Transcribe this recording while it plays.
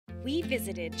We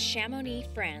visited Chamonix,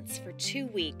 France for 2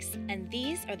 weeks, and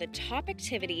these are the top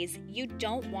activities you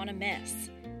don't want to miss.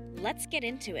 Let's get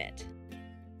into it.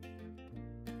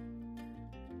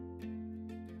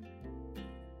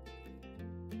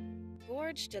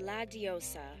 Gorge de la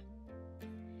Diosa.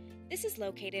 This is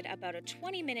located about a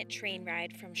 20-minute train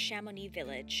ride from Chamonix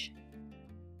village.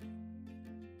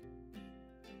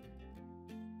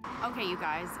 Okay, you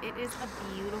guys, it is a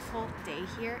beautiful day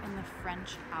here in the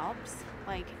French Alps.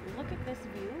 Like, look at this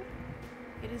view.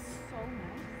 It is so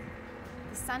nice.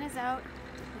 The sun is out.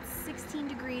 It's 16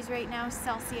 degrees right now,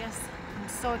 Celsius. I'm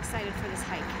so excited for this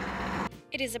hike.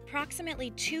 It is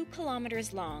approximately 2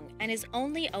 kilometers long and is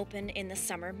only open in the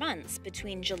summer months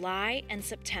between July and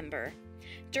September.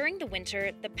 During the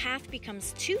winter, the path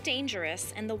becomes too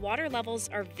dangerous and the water levels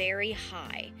are very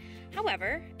high.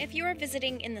 However, if you are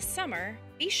visiting in the summer,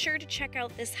 be sure to check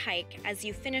out this hike as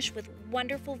you finish with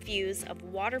wonderful views of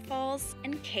waterfalls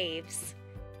and caves.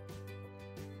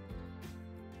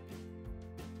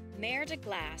 Mer de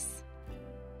Glace.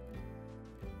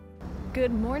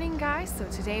 Good morning, guys. So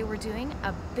today we're doing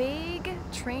a big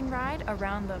train ride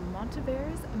around the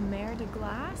Montvers Mer de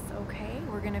Glace. Okay,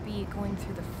 we're gonna be going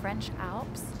through the French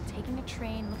Alps, taking a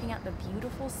train, looking at the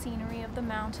beautiful scenery of the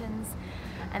mountains,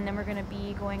 and then we're gonna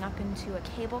be going up into a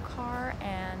cable car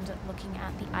and looking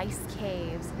at the ice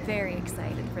caves. Very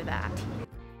excited for that.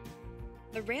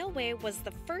 The railway was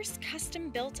the first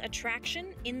custom-built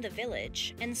attraction in the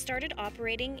village and started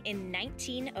operating in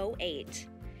 1908.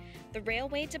 The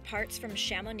railway departs from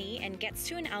Chamonix and gets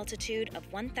to an altitude of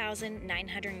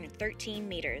 1,913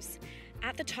 meters.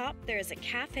 At the top, there is a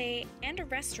cafe and a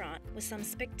restaurant with some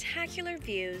spectacular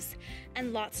views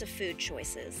and lots of food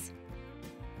choices.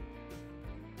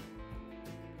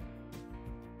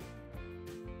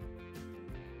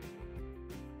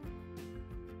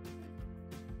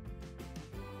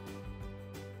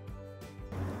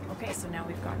 Okay, so now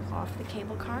we've gotten off the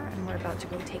cable car and we're about to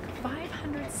go take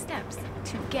 500 steps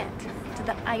to get to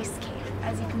the ice cave.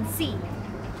 As you can see,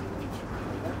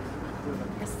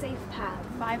 a safe path,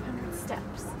 500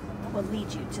 steps, will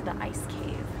lead you to the ice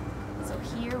cave. So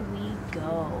here we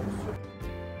go.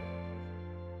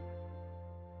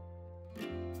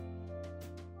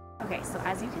 Okay, so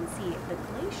as you can see, the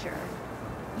glacier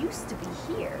used to be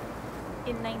here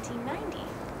in 1990,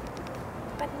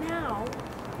 but now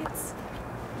it's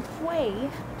way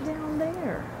down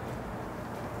there.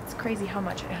 It's crazy how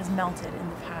much it has melted in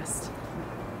the past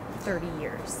 30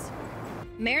 years.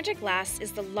 Mer de Glace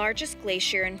is the largest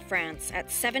glacier in France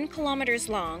at 7 kilometers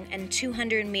long and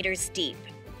 200 meters deep,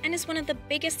 and is one of the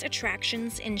biggest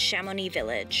attractions in Chamonix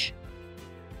village.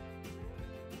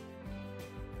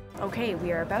 Okay,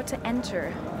 we are about to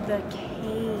enter the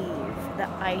cave, the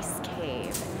ice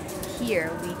cave.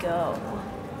 Here we go.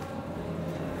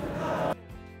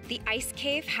 The ice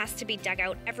cave has to be dug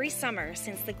out every summer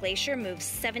since the glacier moves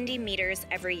 70 meters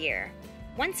every year.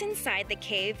 Once inside the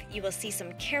cave, you will see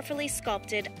some carefully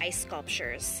sculpted ice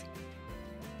sculptures.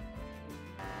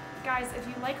 Guys, if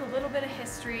you like a little bit of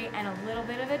history and a little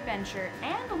bit of adventure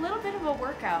and a little bit of a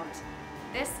workout,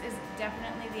 this is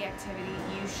definitely the activity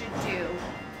you should do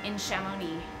in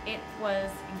Chamonix. It was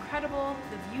incredible,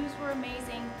 the views were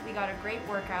amazing, we got a great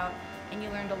workout, and you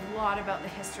learned a lot about the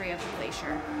history of the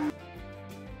glacier.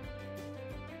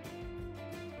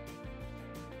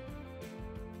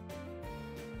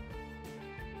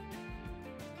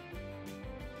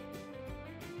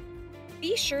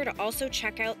 Be sure to also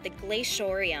check out the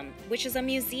Glaciarium, which is a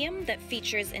museum that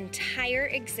features entire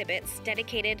exhibits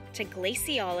dedicated to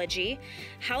glaciology,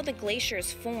 how the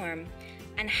glaciers form,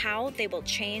 and how they will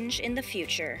change in the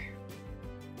future.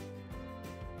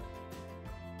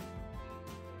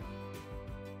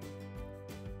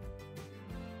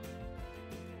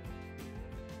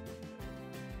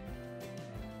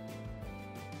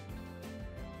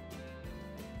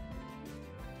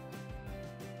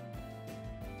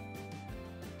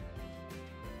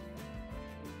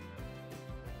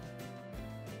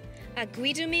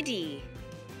 Aiguille du Midi.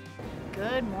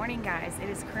 Good morning, guys. It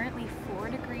is currently 4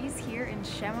 degrees here in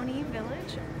Chamonix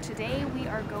village. Today we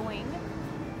are going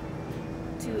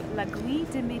to l'Aiguille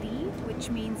du Midi, which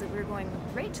means that we're going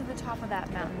right to the top of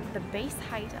that mountain. The base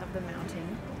height of the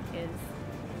mountain is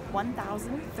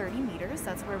 1,030 meters.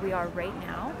 That's where we are right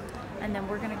now. And then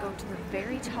we're going to go to the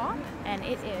very top, and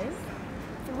it is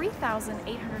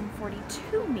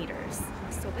 3,842 meters.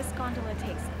 So this gondola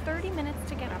takes 30 minutes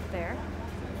to get up there,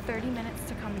 30 minutes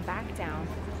to come back down,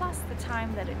 plus the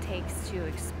time that it takes to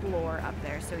explore up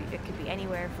there. So it could be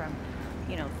anywhere from,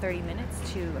 30 minutes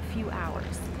to a few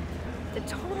hours. The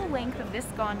total length of this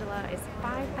gondola is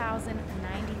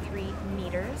 5,093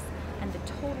 meters, and the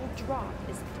total drop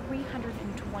is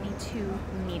 322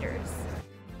 meters.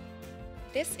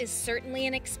 This is certainly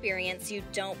an experience you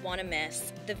don't want to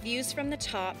miss. The views from the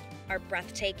top are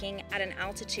breathtaking at an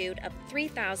altitude of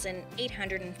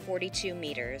 3,842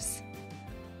 meters.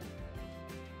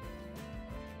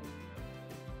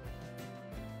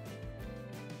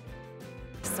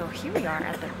 So here we are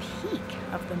at the peak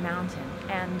of the mountain,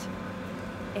 and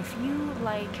if you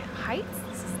like heights,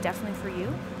 this is definitely for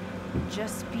you.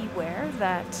 Just beware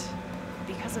that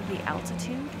because of the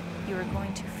altitude, you are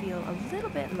going to feel a little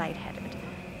bit lightheaded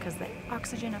because the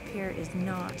oxygen up here is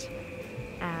not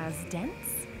as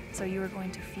dense. So you are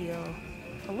going to feel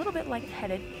a little bit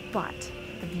lightheaded, but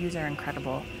the views are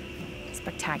incredible,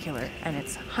 spectacular, and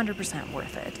it's 100%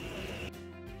 worth it.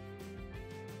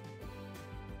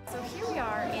 So here we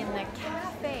are in the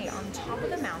cafe on top of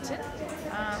the mountain.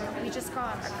 We just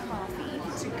got a coffee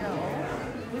to go.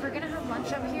 We were gonna have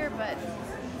lunch up here, but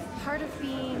part of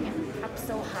being up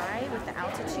so high with the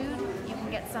altitude, you can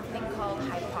get something called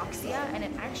hypoxia, and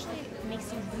it actually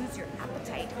makes you lose your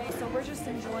appetite. So we're just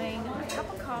enjoying a cup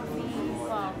of coffee.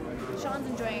 Well, Sean's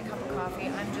enjoying a cup of coffee.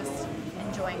 I'm just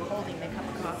enjoying holding the cup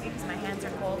of coffee because my hands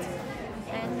are cold.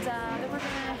 And then we're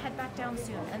gonna head back down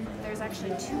soon. And there's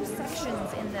actually two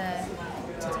sections to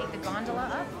take the gondola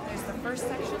up. There's the first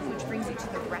section, which brings you to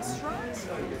the restaurant,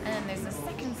 and then there's the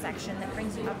second section that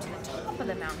brings you up to the top of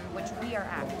the mountain, which we are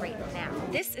at right now.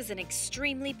 This is an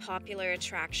extremely popular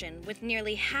attraction with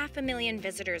nearly 500,000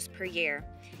 visitors per year.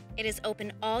 It is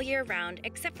open all year round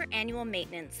except for annual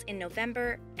maintenance in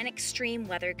November and extreme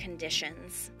weather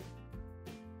conditions.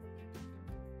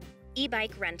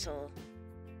 E-bike rental.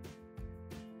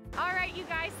 All right, you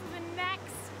guys, so the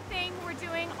next thing we're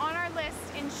doing on our list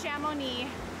in Chamonix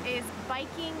is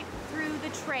biking through the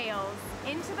trails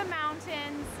into the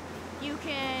mountains. You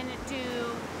can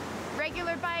do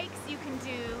regular bikes, you can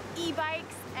do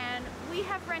e-bikes, and we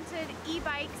have rented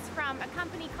e-bikes from a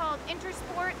company called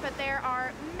Intersport, but there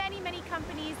are many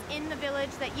companies in the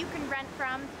village that you can rent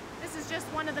from. This is just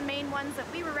one of the main ones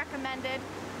that we were recommended,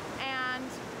 and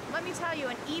let me tell you,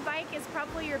 an e-bike is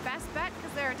probably your best bet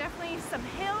because there are definitely some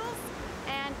hills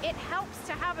and it helps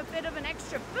to have a bit of an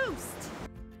extra boost.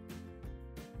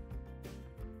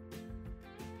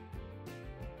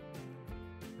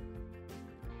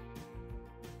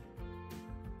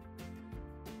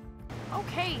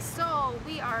 Okay, so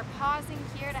we are pausing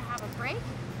here to have a break.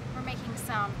 We're making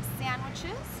some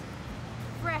sandwiches,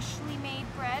 freshly made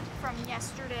bread from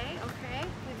yesterday, okay?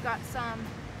 We've got some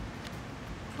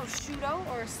prosciutto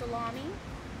or salami.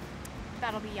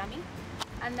 That'll be yummy.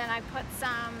 And then I put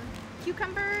some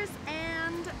cucumbers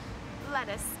and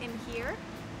lettuce in here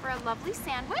for a lovely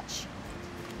sandwich.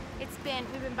 We've been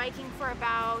biking for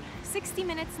about 60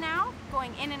 minutes now,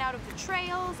 going in and out of the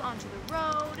trails, onto the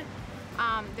road.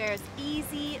 There's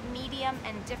easy, medium,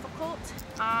 and difficult.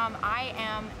 I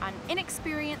am an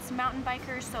inexperienced mountain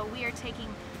biker, so we are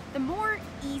taking the more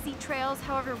easy trails.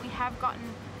 However, we have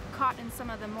gotten caught in some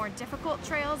of the more difficult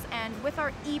trails, and with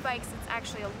our e-bikes it's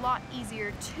actually a lot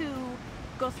easier to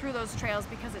go through those trails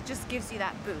because it just gives you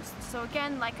that boost. So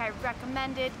again, like I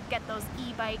recommended, get those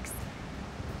e-bikes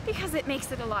because it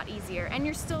makes it a lot easier, and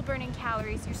you're still burning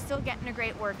calories, you're still getting a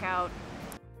great workout.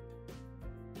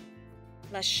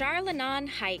 La Charlenon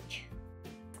hike.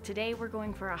 Today we're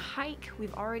going for a hike.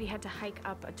 We've already had to hike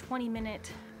up a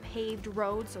 20-minute paved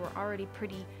road, so we're already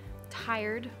pretty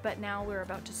tired, but now we're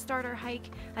about to start our hike.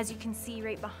 As you can see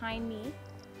right behind me,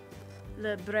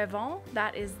 Le Brevant,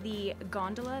 that is the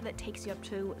gondola that takes you up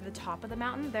to the top of the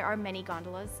mountain. There are many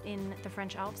gondolas in the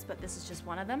French Alps, but this is just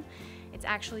one of them. It's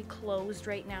actually closed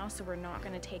right now, so we're not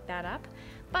going to take that up.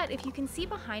 But if you can see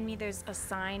behind me, there's a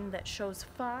sign that shows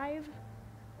 5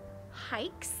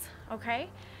 hikes, okay?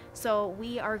 So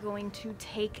we are going to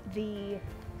take the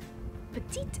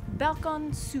Petit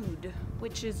Balcon Sud,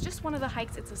 which is just one of the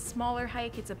hikes. It's a smaller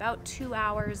hike. It's about 2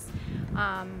 hours.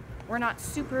 We're not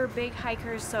super big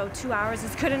hikers, so 2 hours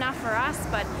is good enough for us,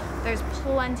 but there's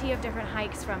plenty of different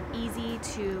hikes, from easy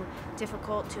to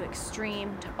difficult to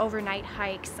extreme to overnight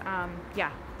hikes.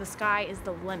 Yeah, the sky is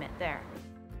the limit there.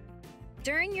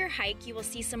 During your hike, you will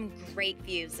see some great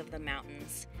views of the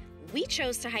mountains. We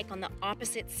chose to hike on the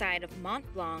opposite side of Mont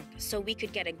Blanc so we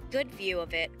could get a good view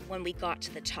of it when we got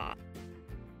to the top.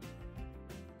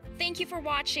 Thank you for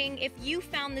watching. If you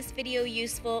found this video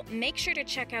useful, make sure to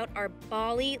check out our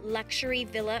Bali Luxury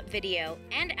Villa video.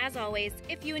 And as always,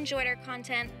 if you enjoyed our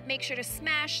content, make sure to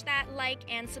smash that like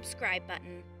and subscribe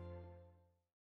button.